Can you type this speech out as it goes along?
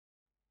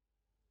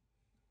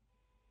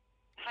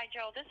Hi,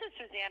 Joe. This is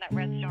Suzanne at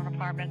Redstone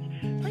Apartments.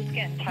 Please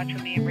get in touch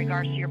with me in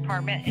regards to your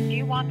apartment. And do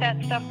you want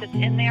that stuff that's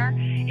in there?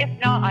 If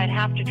not, I'd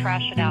have to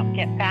trash it out.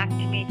 Get back to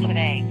me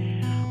today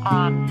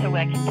so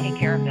I can take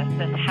care of this.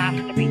 This has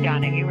to be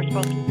done. And you were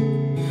supposed to...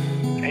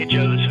 Hey,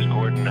 Joe. This is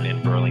Gordon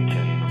in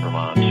Burlington,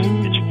 Vermont.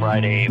 It's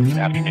Friday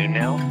afternoon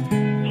now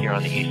here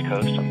on the East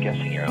Coast. I'm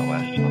guessing you're out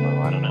west,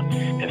 although I don't know.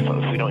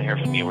 If we don't hear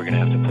from you, we're going to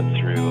have to put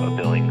through a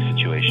billing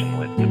situation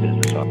with the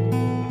business office.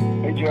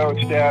 Hey Joe,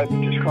 it's Dad.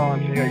 Just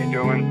calling to see how you're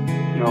doing.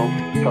 You know,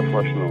 it's a tough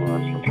lesson to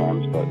learn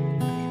sometimes, but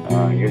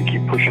you gotta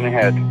keep pushing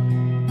ahead. You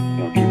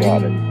know, keep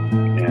at it,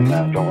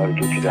 and don't let it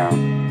get you down.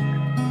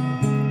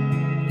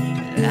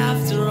 And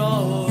after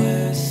all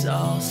this,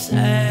 I'll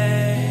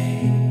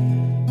say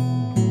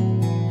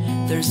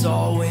there's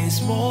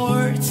always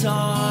more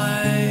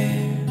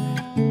time.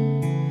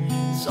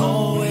 There's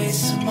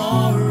always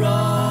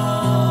tomorrow.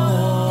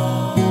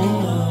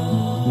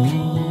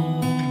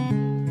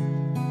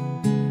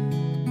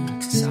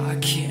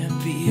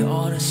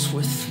 Honest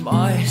with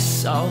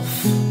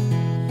myself,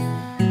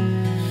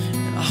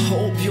 and I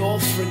hope you'll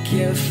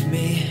forgive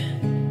me.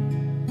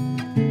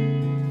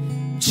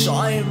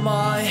 Trying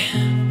my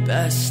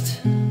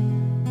best to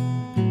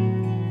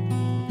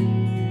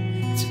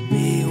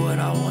be what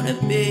I wanna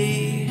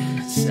be,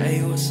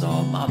 say what's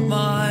on my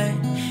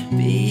mind,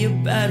 be a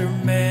better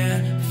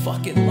man,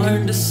 fucking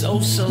learn to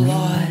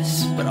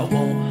socialize, but I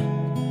won't.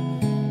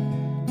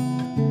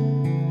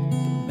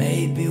 But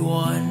maybe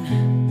one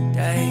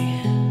day.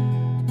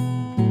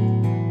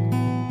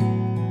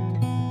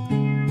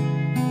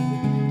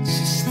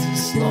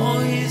 As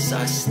long as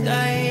I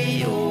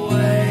stay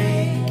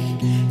awake,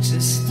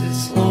 just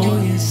as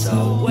long as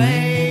I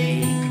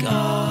wake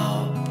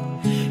up,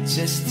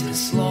 just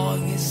as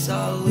long as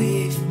I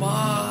leave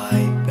my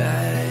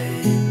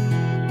bed.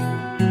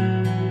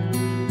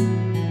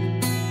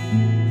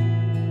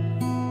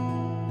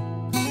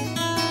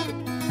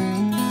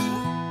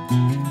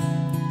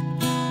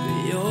 But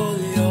you're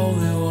the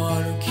only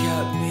one who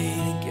kept me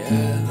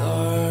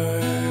together.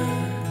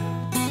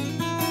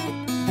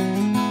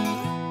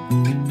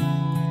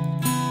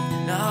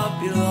 I'd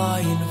be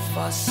lying if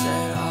I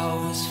said I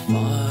was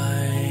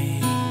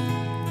fine.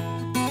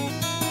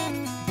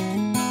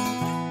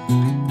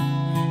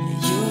 You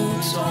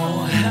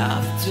don't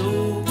have to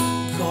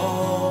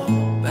go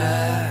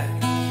back.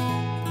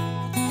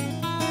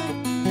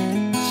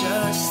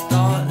 Just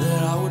thought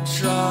that I would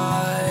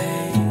try.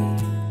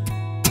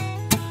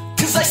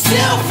 'Cause I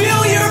still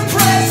feel your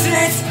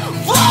presence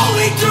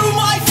flowing through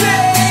my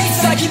veins.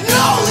 I can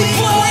only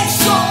blame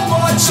so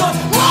much on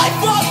my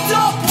fucked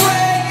up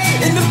brain.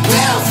 And the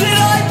pills that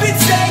I've been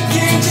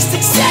taking just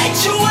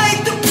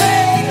accentuate the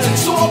pain.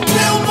 So I'll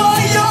build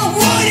my own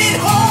wooden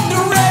home to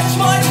rest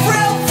my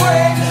frail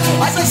frame.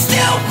 As I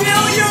still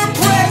feel your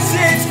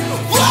presence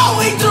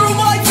flowing through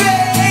my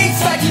veins.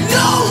 I can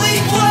only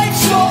blame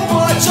so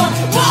much on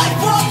my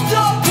fucked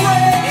up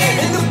brain.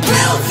 And the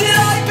pills that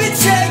I've been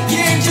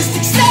taking just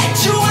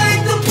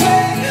accentuate the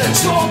pain.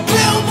 So I'll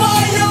build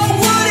my own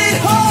wooden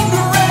home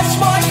to rest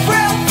my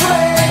frail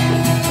frame.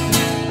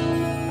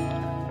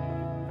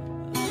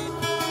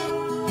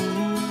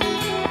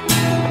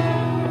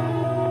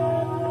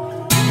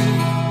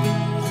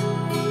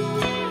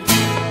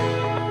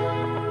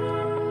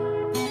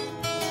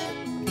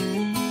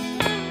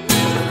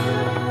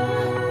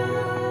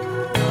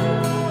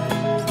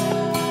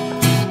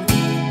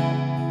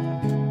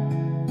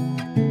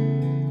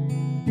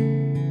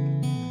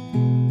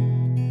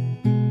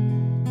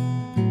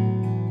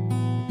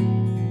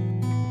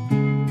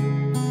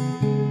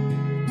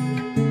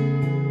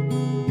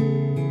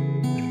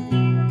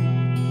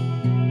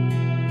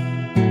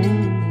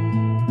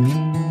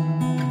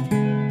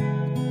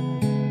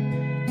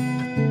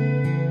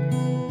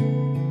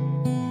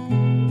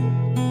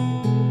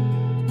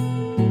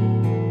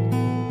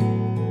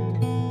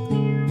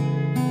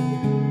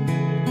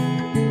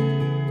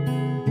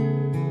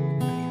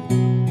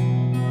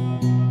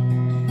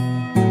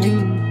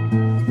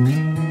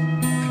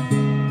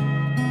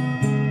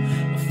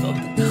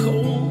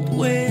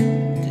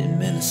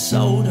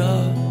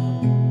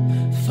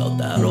 Felt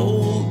that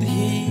old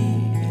heat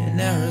in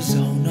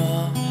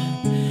Arizona.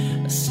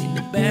 I seen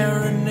the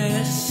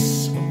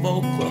barrenness of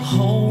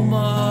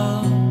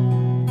Oklahoma.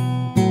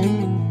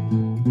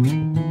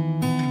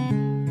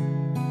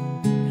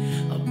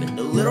 I've been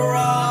to Little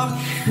Rock,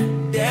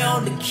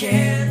 down to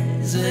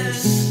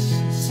Kansas,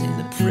 seen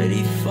the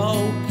pretty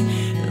folk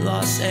in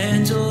Los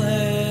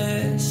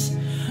Angeles.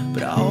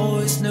 But I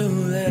always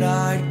knew that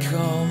I'd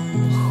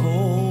come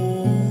home.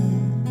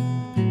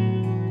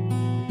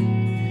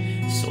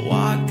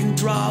 I can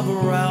drive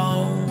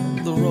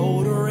around the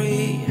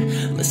Rotary,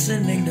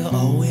 listening to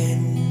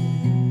Owen,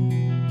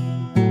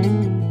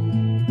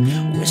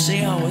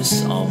 wishing I was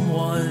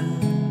someone,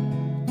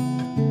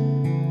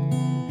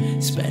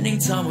 spending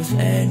time with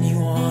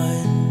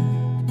anyone.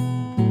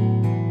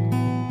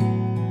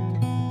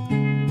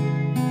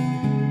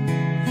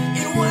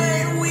 And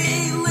when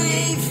we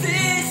leave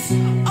this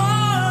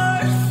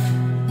earth,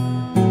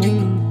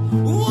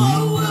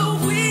 what will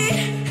we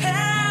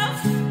have?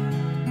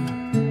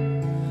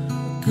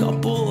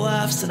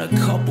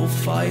 terrible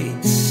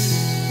fights.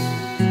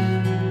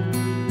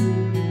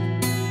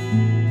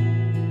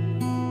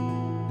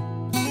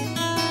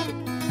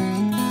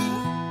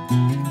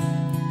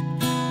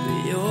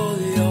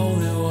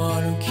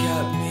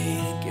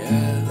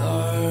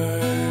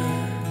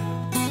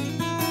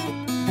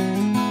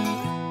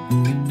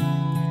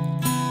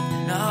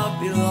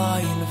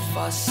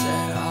 I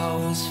said I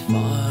was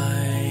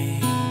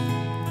fine.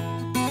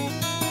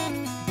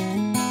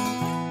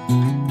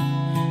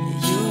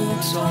 You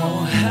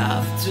don't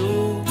have to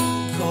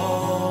go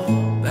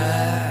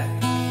back.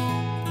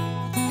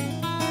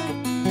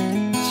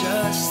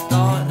 Just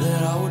thought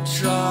that I would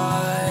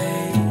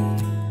try.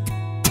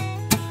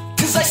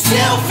 'Cause I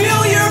still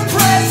feel your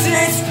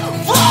presence